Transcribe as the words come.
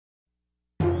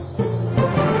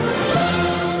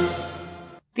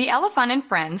The Elefun and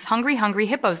Friends Hungry Hungry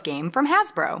Hippos game from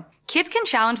Hasbro. Kids can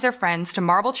challenge their friends to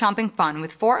marble chomping fun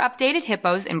with 4 updated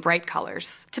hippos in bright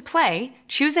colors. To play,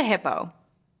 choose a hippo.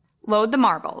 Load the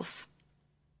marbles.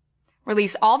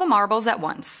 Release all the marbles at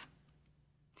once.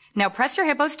 Now press your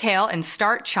hippo's tail and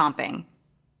start chomping.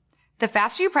 The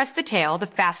faster you press the tail, the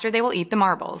faster they will eat the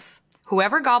marbles.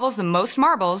 Whoever gobbles the most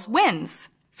marbles wins.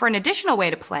 For an additional way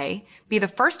to play, be the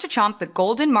first to chomp the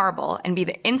golden marble and be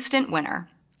the instant winner.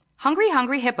 Hungry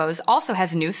Hungry Hippos also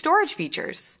has new storage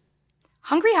features.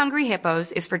 Hungry Hungry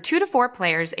Hippos is for 2 to 4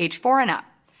 players age 4 and up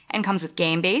and comes with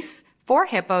game base, 4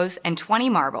 hippos, and 20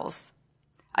 marbles.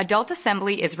 Adult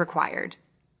assembly is required.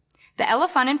 The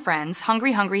Elefun and Friends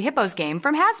Hungry Hungry Hippos game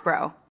from Hasbro.